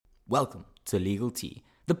Welcome to Legal Tea,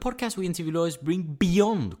 the podcast where we interview lawyers bring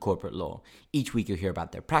beyond corporate law. Each week you'll hear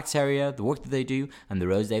about their practice area, the work that they do, and the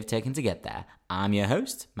roads they've taken to get there. I'm your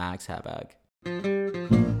host, Max Herberg.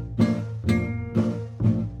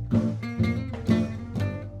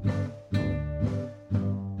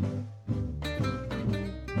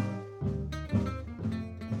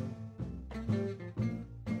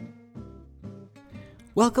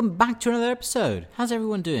 Welcome back to another episode. How's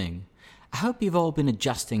everyone doing? I hope you've all been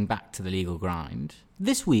adjusting back to the legal grind.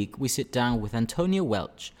 This week, we sit down with Antonia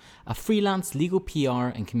Welch, a freelance legal PR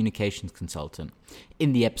and communications consultant.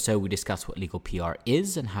 In the episode, we discuss what legal PR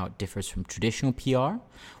is and how it differs from traditional PR,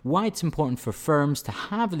 why it's important for firms to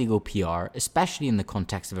have legal PR, especially in the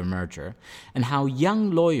context of a merger, and how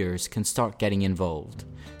young lawyers can start getting involved.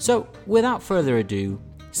 So, without further ado,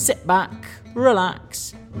 sit back,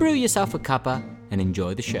 relax, brew yourself a cuppa, and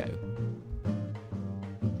enjoy the show.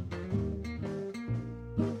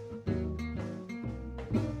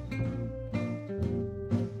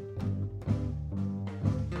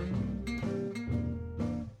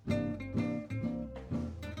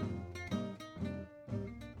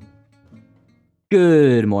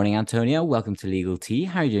 Good morning, Antonia. Welcome to Legal Tea.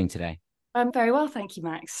 How are you doing today? I'm very well, thank you,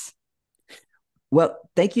 Max. Well,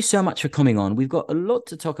 thank you so much for coming on. We've got a lot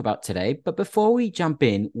to talk about today, but before we jump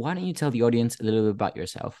in, why don't you tell the audience a little bit about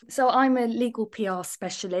yourself? So I'm a legal PR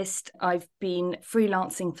specialist. I've been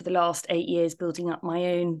freelancing for the last 8 years, building up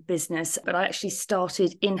my own business, but I actually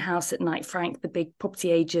started in-house at Knight Frank, the big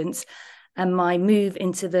property agents, and my move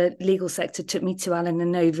into the legal sector took me to Allen &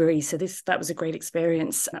 Overy. So that was a great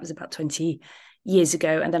experience. That was about 20 years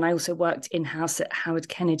ago. And then I also worked in-house at Howard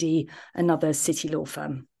Kennedy, another city law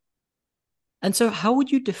firm. And so how would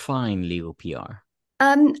you define legal PR?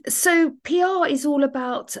 So PR is all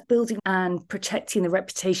about building and protecting the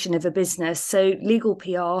reputation of a business. So legal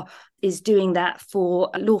PR is doing that for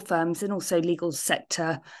law firms and also legal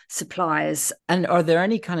sector suppliers. And are there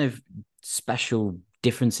any kind of special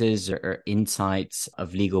differences or insights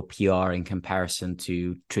of legal PR in comparison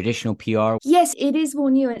to traditional PR? Yes, it is more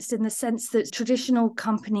nuanced in the sense that traditional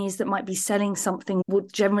companies that might be selling something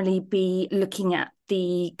would generally be looking at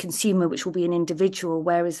the consumer, which will be an individual,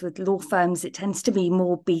 whereas with law firms, it tends to be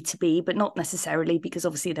more B2B, but not necessarily, because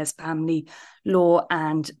obviously there's family law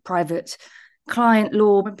and private client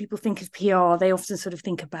law. When people think of PR, they often sort of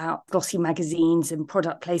think about glossy magazines and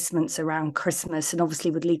product placements around Christmas. And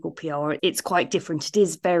obviously with legal PR, it's quite different. It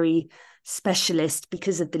is very specialist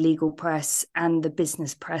because of the legal press and the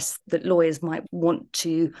business press that lawyers might want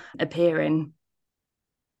to appear in.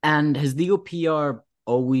 And has legal PR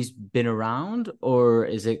always been around, or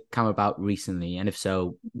is it come about recently? And if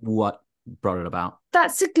so, what brought it about?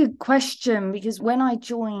 That's a good question, because when I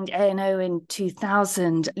joined A&O in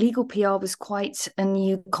 2000, legal PR was quite a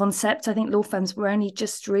new concept. I think law firms were only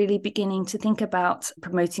just really beginning to think about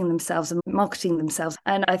promoting themselves and marketing themselves.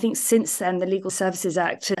 And I think since then, the Legal Services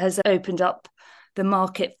Act has opened up the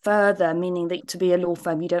market further, meaning that to be a law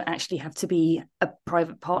firm, you don't actually have to be a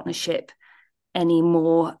private partnership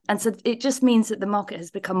anymore. And so it just means that the market has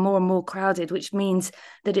become more and more crowded, which means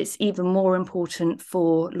that it's even more important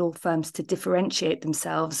for law firms to differentiate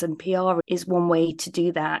themselves. And PR is one way to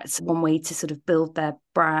do that. It's one way to sort of build their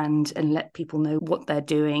brand and let people know what they're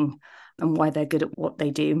doing and why they're good at what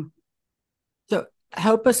they do. So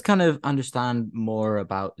help us kind of understand more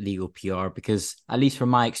about legal PR, because at least from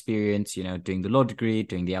my experience, doing the law degree,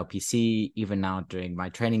 doing the LPC, even now doing my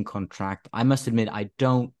training contract, I must admit, I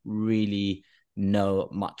don't really know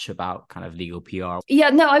much about kind of legal PR. Yeah,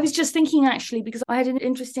 no, I was just thinking actually, because I had an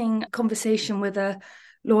interesting conversation with a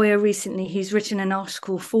lawyer recently who's written an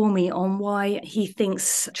article for me on why he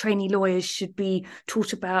thinks trainee lawyers should be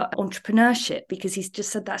taught about entrepreneurship, because he's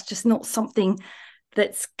just said that's just not something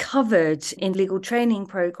that's covered in legal training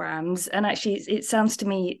programs. And actually, it sounds to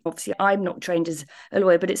me, obviously, I'm not trained as a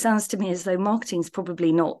lawyer, but it sounds to me as though marketing is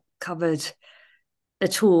probably not covered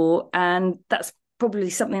at all. And that's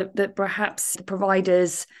probably something that perhaps the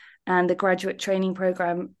providers and the graduate training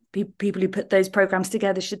program, people who put those programs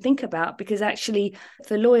together should think about, because actually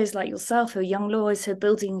for lawyers like yourself, who are young lawyers who are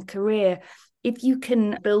building a career, if you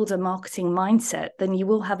can build a marketing mindset, then you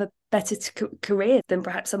will have a better career than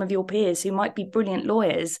perhaps some of your peers who might be brilliant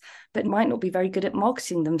lawyers, but might not be very good at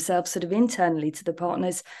marketing themselves sort of internally to the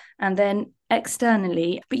partners and then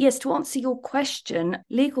externally. But yes, to answer your question,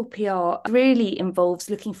 legal PR really involves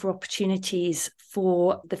looking for opportunities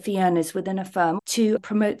for the fee earners within a firm to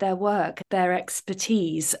promote their work, their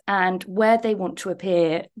expertise, and where they want to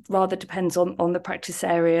appear rather depends on the practice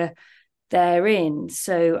area they're in.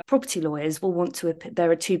 So property lawyers will want to, there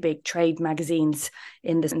are two big trade magazines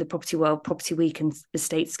in the property world, Property Week and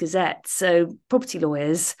Estates Gazette. So property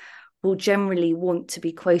lawyers will generally want to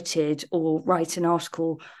be quoted or write an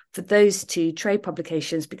article for those two trade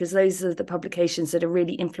publications, because those are the publications that are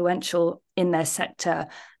really influential in their sector,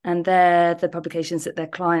 and they're the publications that their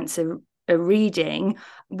clients are reading.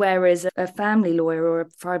 Whereas a family lawyer or a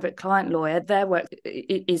private client lawyer, their work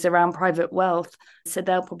is around private wealth, so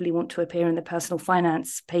they'll probably want to appear in the personal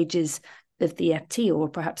finance pages of the FT, or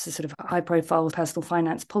perhaps a sort of high profile personal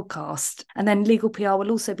finance podcast. And then legal PR will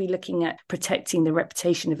also be looking at protecting the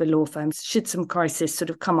reputation of a law firm should some crisis sort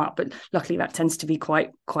of come up, but luckily that tends to be quite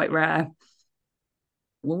rare.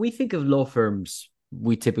 When we think of law firms,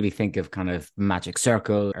 we typically think of kind of Magic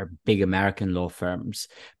Circle or big American law firms.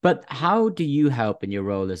 But how do you help in your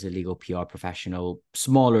role as a legal PR professional,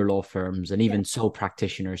 smaller law firms and even sole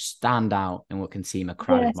practitioners stand out in what can seem a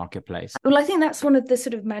crowded marketplace? Well, I think that's one of the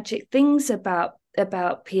sort of magic things about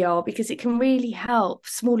PR, because it can really help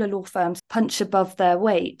smaller law firms punch above their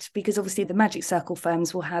weight, because obviously the Magic Circle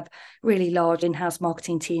firms will have really large in-house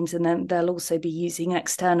marketing teams, and then they'll also be using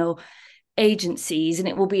external agencies, and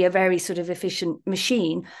it will be a very sort of efficient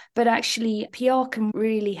machine. But actually PR can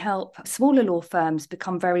really help smaller law firms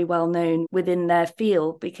become very well known within their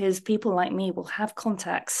field, because people like me will have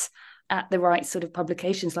contacts at the right sort of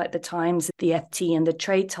publications like the Times, the FT and the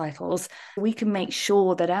trade titles. We can make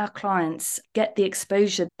sure that our clients get the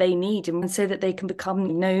exposure they need, and so that they can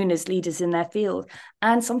become known as leaders in their field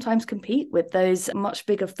and sometimes compete with those much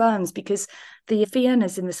bigger firms, because the fee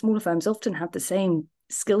earners in the smaller firms often have the same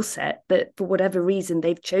skill set, but for whatever reason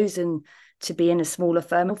they've chosen to be in a smaller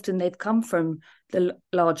firm. Often they've come from the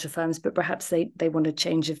larger firms, but perhaps they want a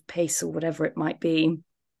change of pace or whatever it might be.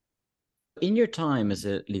 In your time as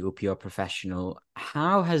a legal PR professional,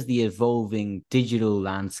 how has the evolving digital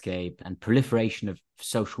landscape and proliferation of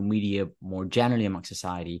social media more generally among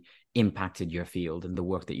society impacted your field and the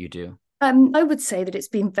work that you do? I would say that it's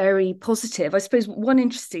been very positive. I suppose one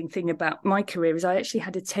interesting thing about my career is I actually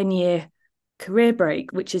had a 10-year career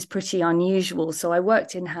break, which is pretty unusual. So I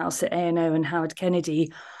worked in-house at A&O and Howard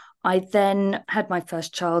Kennedy. I then had my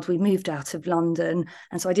first child. We moved out of London,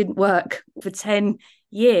 and so I didn't work for 10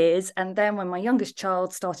 years. And then when my youngest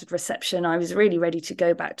child started reception, I was really ready to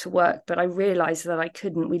go back to work, but I realized that I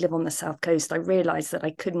couldn't. We live on the South Coast. I realized that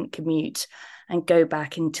I couldn't commute and go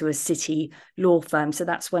back into a city law firm. So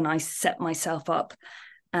that's when I set myself up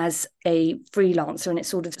as a freelancer, and it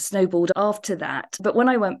sort of snowballed after that. But when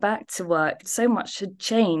I went back to work, so much had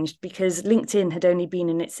changed, because LinkedIn had only been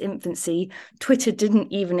in its infancy. Twitter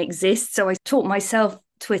didn't even exist. So I taught myself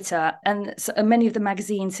Twitter, and so many of the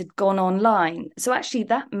magazines had gone online. So actually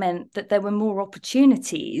that meant that there were more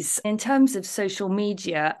opportunities. In terms of social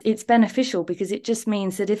media, it's beneficial, because it just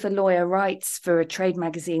means that if a lawyer writes for a trade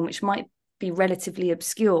magazine, which might be relatively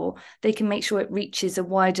obscure, they can make sure it reaches a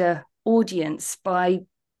wider audience by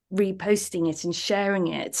reposting it and sharing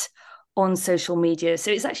it on social media.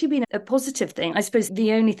 So it's actually been a positive thing. I suppose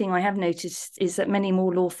the only thing I have noticed is that many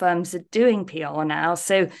more law firms are doing PR now,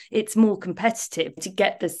 so it's more competitive to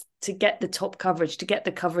get the top coverage, to get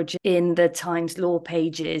the coverage in the Times law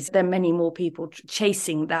pages. There are many more people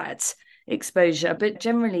chasing that exposure, but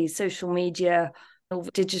generally social media or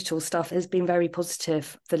digital stuff has been very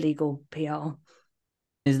positive for legal PR.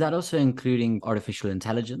 Is that also including artificial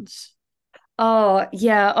intelligence? Oh,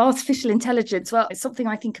 yeah, artificial intelligence. Well, it's something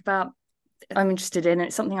I think about, I'm interested in.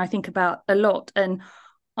 It's something I think about a lot. And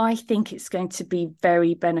I think it's going to be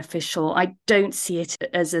very beneficial. I don't see it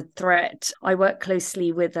as a threat. I work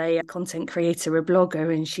closely with a content creator, a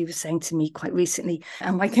blogger, and she was saying to me quite recently,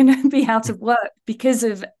 am I going to be out of work because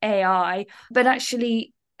of AI? But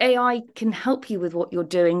actually, AI can help you with what you're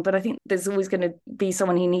doing, but I think there's always going to be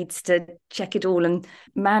someone who needs to check it all and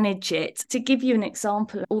manage it. To give you an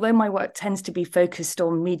example, although my work tends to be focused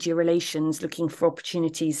on media relations, looking for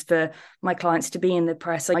opportunities for my clients to be in the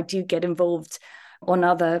press, I do get involved on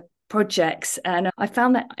other projects. And I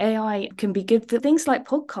found that AI can be good for things like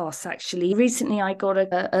podcasts, actually. Recently, I got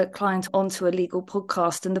a client onto a legal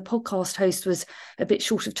podcast, and the podcast host was a bit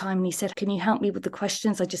short of time. And he said, can you help me with the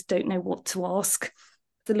questions? I just don't know what to ask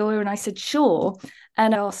the lawyer. And I said, sure.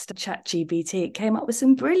 And I asked ChatGPT. It came up with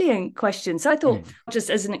some brilliant questions. So I thought,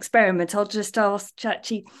 just as an experiment, I'll just ask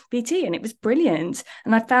ChatGPT, and it was brilliant.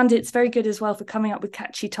 And I found it's very good as well for coming up with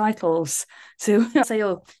catchy titles. So I say,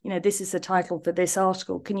 oh, this is the title for this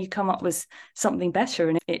article. Can you come up with something better?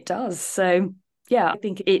 And it does. So yeah, I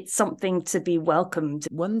think it's something to be welcomed.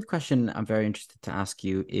 One question I'm very interested to ask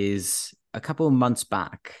you is, a couple of months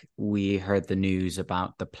back, we heard the news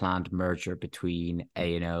about the planned merger between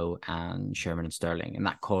A&O and Sherman and Sterling, and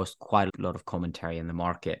that caused quite a lot of commentary in the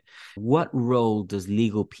market. What role does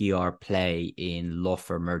legal PR play in law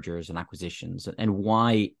firm mergers and acquisitions, and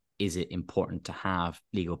why is it important to have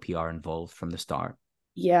legal PR involved from the start?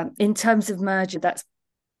 Yeah, in terms of merger, that's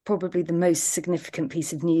probably the most significant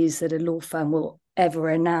piece of news that a law firm will ever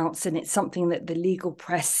announce. And it's something that the legal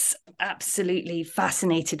press absolutely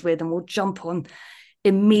fascinated with and will jump on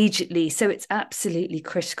immediately. So it's absolutely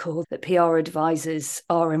critical that PR advisors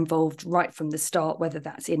are involved right from the start, whether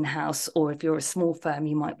that's in-house or if you're a small firm,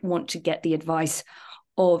 you might want to get the advice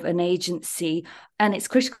of an agency. And it's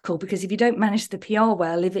critical because if you don't manage the PR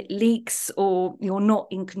well, if it leaks or you're not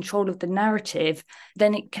in control of the narrative,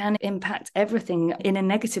 then it can impact everything in a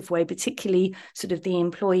negative way, particularly sort of the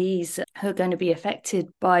employees who are going to be affected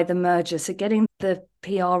by the merger. So getting the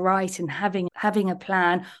PR right and having a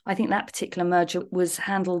plan. I think that particular merger was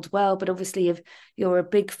handled well, but obviously if you're a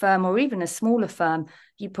big firm or even a smaller firm,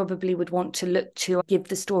 you probably would want to look to give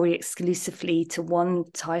the story exclusively to one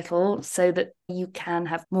title so that you can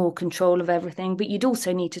have more control of everything. But you'd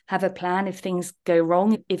also need to have a plan if things go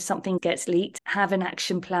wrong, if something gets leaked, have an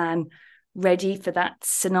action plan ready for that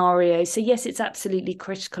scenario. So yes, it's absolutely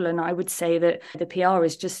critical. And I would say that the PR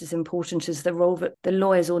is just as important as the role that the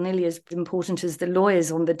lawyers, or nearly as important as the lawyers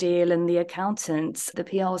on the deal and the accountants. The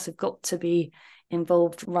PRs have got to be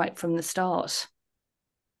involved right from the start.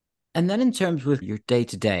 And then in terms with your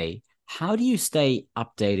day-to-day, how do you stay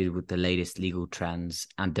updated with the latest legal trends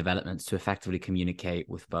and developments to effectively communicate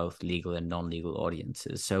with both legal and non-legal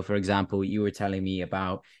audiences? So, for example, you were telling me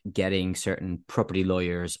about getting certain property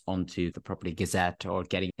lawyers onto the Property Gazette or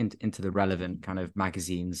getting into the relevant kind of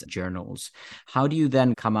magazines, journals. How do you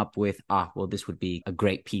then come up with, well, this would be a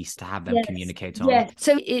great piece to have them communicate on? Yeah,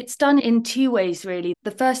 so it's done in two ways, really.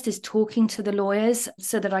 The first is talking to the lawyers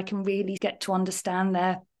so that I can really get to understand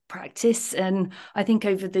their practice. And I think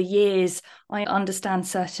over the years, I understand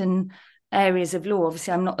certain areas of law.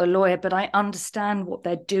 Obviously, I'm not a lawyer, but I understand what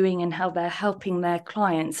they're doing and how they're helping their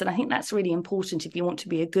clients. And I think that's really important if you want to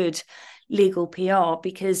be a good legal PR,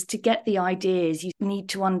 because to get the ideas, you need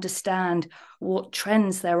to understand what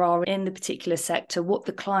trends there are in the particular sector, what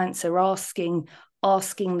the clients are asking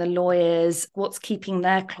the lawyers, what's keeping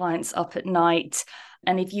their clients up at night.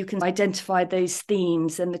 And if you can identify those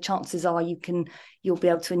themes, then the chances are you'll be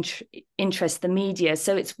able to interest the media.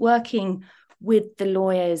 So it's working with the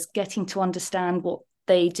lawyers, getting to understand what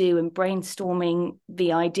they do and brainstorming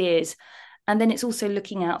the ideas. And then it's also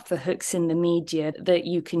looking out for hooks in the media that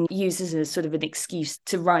you can use as a sort of an excuse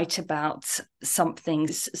to write about something.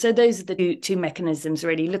 So those are the two mechanisms,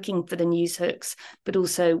 really, looking for the news hooks, but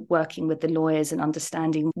also working with the lawyers and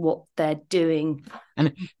understanding what they're doing.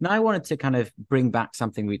 And now I wanted to kind of bring back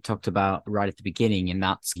something we talked about right at the beginning, and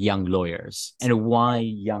that's young lawyers and why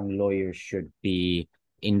young lawyers should be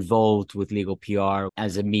involved with legal PR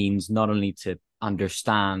as a means not only to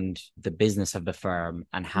understand the business of the firm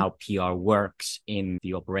and how PR works in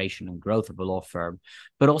the operation and growth of a law firm,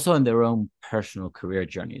 but also in their own personal career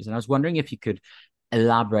journeys. And I was wondering if you could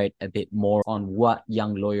elaborate a bit more on what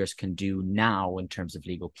young lawyers can do now in terms of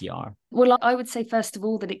legal PR. Well, I would say, first of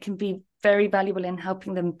all, that it can be very valuable in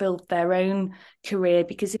helping them build their own career,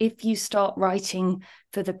 because if you start writing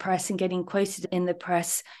for the press and getting quoted in the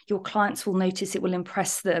press, your clients will notice, it will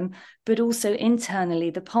impress them, but also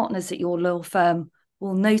internally, the partners at your law firm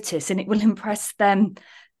will notice and it will impress them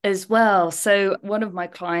as well. So one of my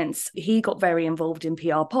clients, he got very involved in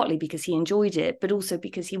PR, partly because he enjoyed it, but also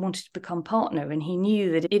because he wanted to become partner. And he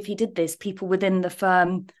knew that if he did this, people within the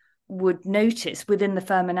firm would notice, within the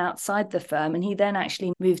firm and outside the firm. And he then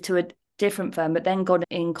actually moved to a different firm, but then got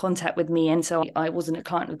in contact with me. And so I wasn't a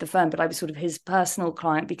client of the firm, but I was sort of his personal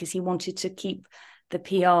client, because he wanted to keep the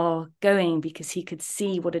PR going, because he could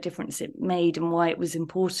see what a difference it made and why it was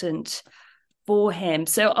important for him.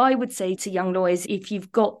 So I would say to young lawyers, if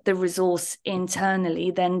you've got the resource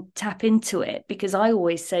internally, then tap into it. Because I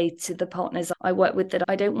always say to the partners I work with that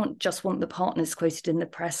I don't just want the partners quoted in the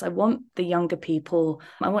press. I want the younger people.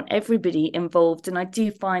 I want everybody involved. And I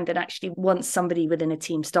do find that actually once somebody within a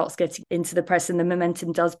team starts getting into the press and the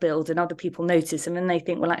momentum does build and other people notice, and then they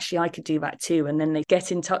think, well, actually I could do that too. And then they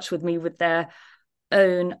get in touch with me with their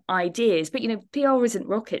own ideas. But PR isn't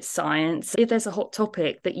rocket science. If there's a hot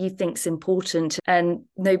topic that you think's important and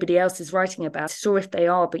nobody else is writing about it, or if they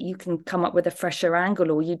are, but you can come up with a fresher angle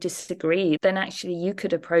or you disagree, then actually you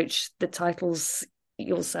could approach the titles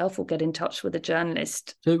yourself or get in touch with a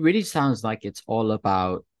journalist. So it really sounds like it's all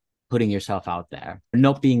about putting yourself out there,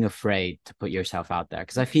 not being afraid to put yourself out there.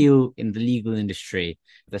 Because I feel in the legal industry,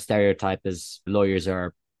 the stereotype is lawyers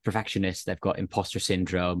are perfectionists, they've got imposter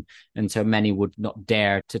syndrome, and so many would not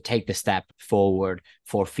dare to take the step forward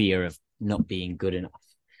for fear of not being good enough.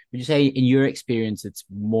 Would you say, in your experience, it's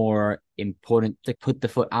more important to put the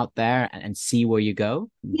foot out there and see where you go?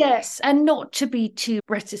 Yes, and not to be too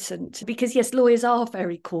reticent because, yes, lawyers are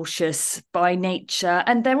very cautious by nature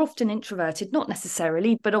and they're often introverted, not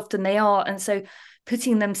necessarily, but often they are. And so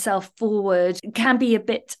putting themselves forward can be a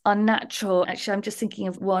bit unnatural. Actually, I'm just thinking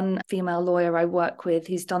of one female lawyer I work with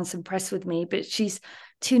who's done some press with me, but she's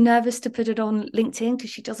too nervous to put it on LinkedIn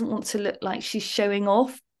because she doesn't want to look like she's showing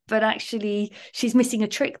off. But actually, she's missing a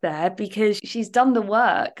trick there because she's done the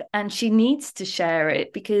work and she needs to share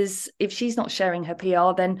it, because if she's not sharing her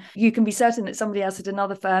PR, then you can be certain that somebody else at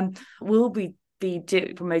another firm will be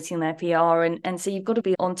promoting their PR. And so you've got to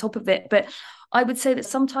be on top of it. But I would say that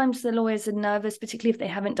sometimes the lawyers are nervous, particularly if they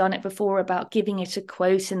haven't done it before, about giving it a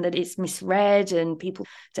quote and that it's misread and people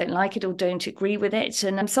don't like it or don't agree with it.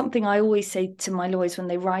 And something I always say to my lawyers when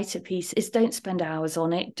they write a piece is don't spend hours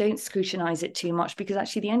on it. Don't scrutinize it too much, because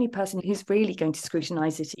actually the only person who's really going to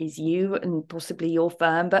scrutinize it is you and possibly your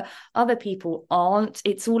firm, but other people aren't.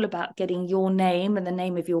 It's all about getting your name and the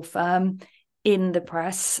name of your firm in the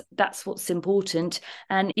press. That's what's important.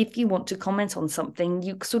 And if you want to comment on something,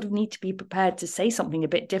 you sort of need to be prepared to say something a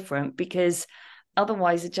bit different, because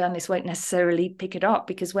otherwise a journalist won't necessarily pick it up,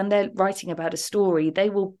 because when they're writing about a story,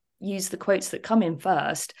 they will use the quotes that come in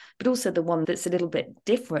first, but also the one that's a little bit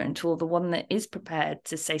different, or the one that is prepared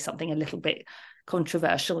to say something a little bit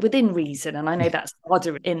controversial within reason. And I know that's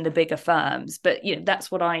harder in the bigger firms, but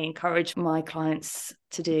that's what I encourage my clients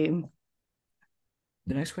to do.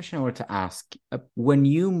 The next question I wanted to ask, when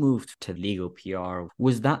you moved to legal PR,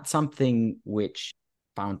 was that something which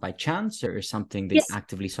found by chance or something that you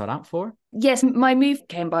actively sought out for? Yes, my move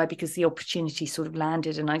came by because the opportunity sort of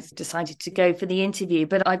landed and I decided to go for the interview.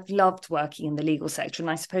 But I've loved working in the legal sector, and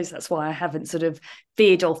I suppose that's why I haven't sort of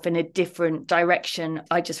veered off in a different direction.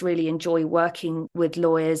 I just really enjoy working with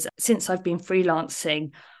lawyers. Since I've been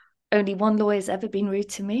freelancing, only one lawyer's ever been rude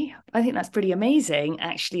to me. I think that's pretty amazing,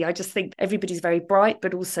 actually. I just think everybody's very bright,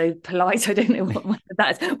 but also polite. I don't know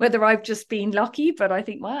whether I've just been lucky, but I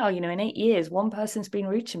think, wow, in 8 years, one person's been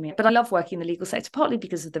rude to me. But I love working in the legal sector, partly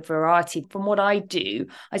because of the variety. From what I do,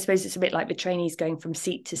 I suppose it's a bit like the trainees going from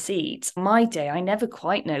seat to seat. My day, I never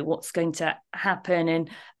quite know what's going to happen and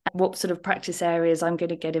what sort of practice areas I'm going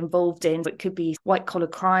to get involved in. It could be white collar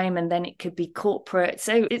crime and then it could be corporate.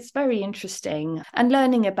 So it's very interesting. And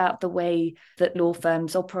learning about the way that law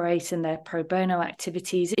firms operate and their pro bono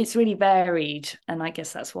activities, it's really varied. And I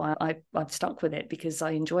guess that's why I've stuck with it, because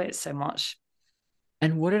I enjoy it so much.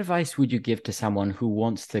 And what advice would you give to someone who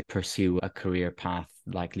wants to pursue a career path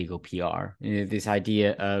like legal PR? This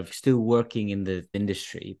idea of still working in the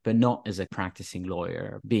industry, but not as a practicing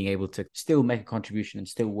lawyer, being able to still make a contribution and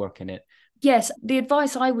still work in it. Yes, the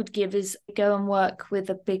advice I would give is go and work with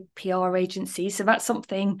a big PR agency. So that's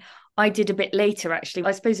something I did a bit later, actually.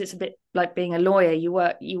 I suppose it's a bit like being a lawyer. You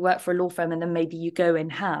work for a law firm and then maybe you go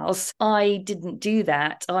in-house. I didn't do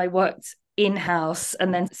that. I worked in-house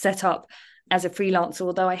and then set up as a freelancer,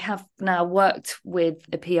 although I have now worked with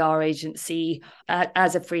a PR agency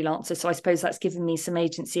as a freelancer. So I suppose that's given me some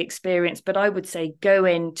agency experience. But I would say go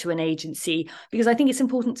into an agency, because I think it's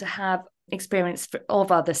important to have experience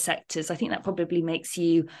of other sectors. I think that probably makes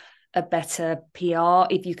you a better PR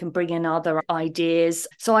if you can bring in other ideas.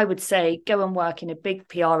 So I would say go and work in a big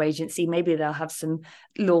PR agency. Maybe they'll have some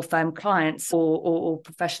law firm clients or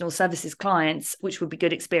professional services clients, which would be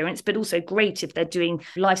good experience, but also great if they're doing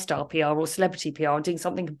lifestyle PR or celebrity PR, doing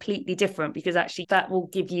something completely different, because actually that will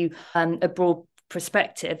give you a broad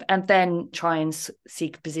perspective. And then try and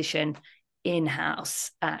seek a position in-house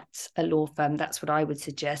at a law firm. That's what I would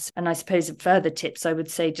suggest. And I suppose further tips, I would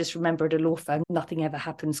say just remember, at a law firm, nothing ever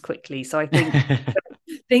happens quickly. So I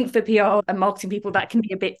think for PR and marketing people, that can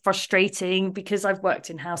be a bit frustrating, because I've worked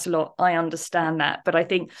in-house a lot. I understand that. But I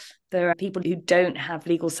think there are people who don't have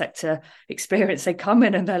legal sector experience. They come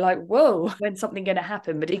in and they're like, whoa, when's something going to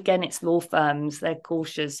happen? But again, it's law firms. They're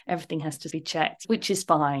cautious. Everything has to be checked, which is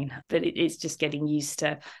fine. But it's just getting used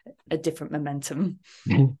to a different momentum.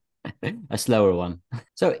 A slower one.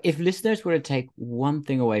 So if listeners were to take one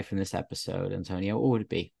thing away from this episode, Antonia, what would it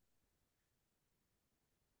be?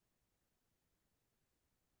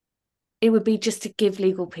 It would be just to give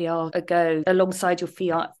legal PR a go alongside your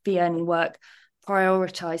fee earning work.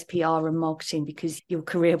 Prioritize PR and marketing, because your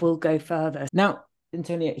career will go further. Now,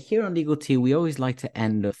 Antonia, here on Legal Tea, we always like to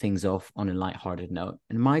end things off on a lighthearted note.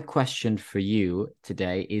 And my question for you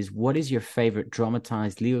today is, what is your favorite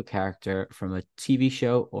dramatized legal character from a TV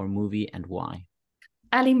show or movie, and why?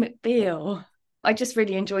 Ally McBeal. I just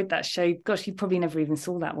really enjoyed that show. Gosh, you probably never even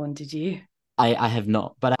saw that one, did you? I have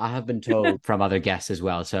not, but I have been told from other guests as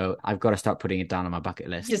well. So I've got to start putting it down on my bucket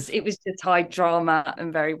list. It was just high drama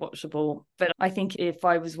and very watchable. But I think if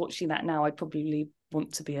I was watching that now, I'd probably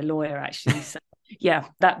want to be a lawyer, actually. So yeah,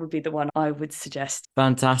 that would be the one I would suggest.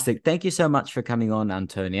 Fantastic. Thank you so much for coming on,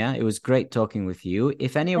 Antonia. It was great talking with you.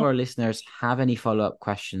 If any of our listeners have any follow-up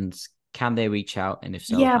questions, can they reach out? And if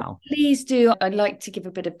so, how? Please do. I'd like to give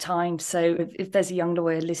a bit of time. So if there's a young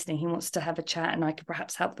lawyer listening who wants to have a chat and I could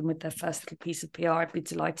perhaps help them with their first little piece of PR, I'd be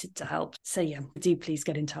delighted to help. So yeah, do please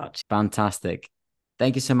get in touch. Fantastic.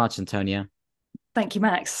 Thank you so much, Antonia. Thank you,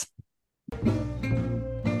 Max.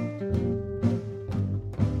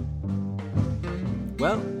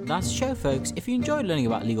 Well, that's the show, folks. If you enjoyed learning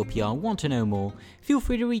about legal PR and want to know more, feel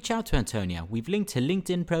free to reach out to Antonia. We've linked her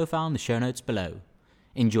LinkedIn profile in the show notes below.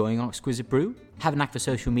 Enjoying our exquisite brew? Have a knack for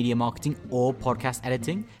social media marketing or podcast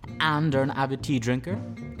editing? And are an avid tea drinker?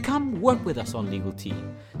 Come work with us on Legal Tea.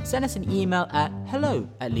 Send us an email at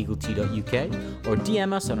hello@legaltea.uk or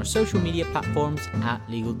DM us on our social media platforms at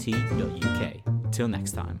legaltea.uk. Till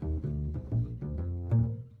next time.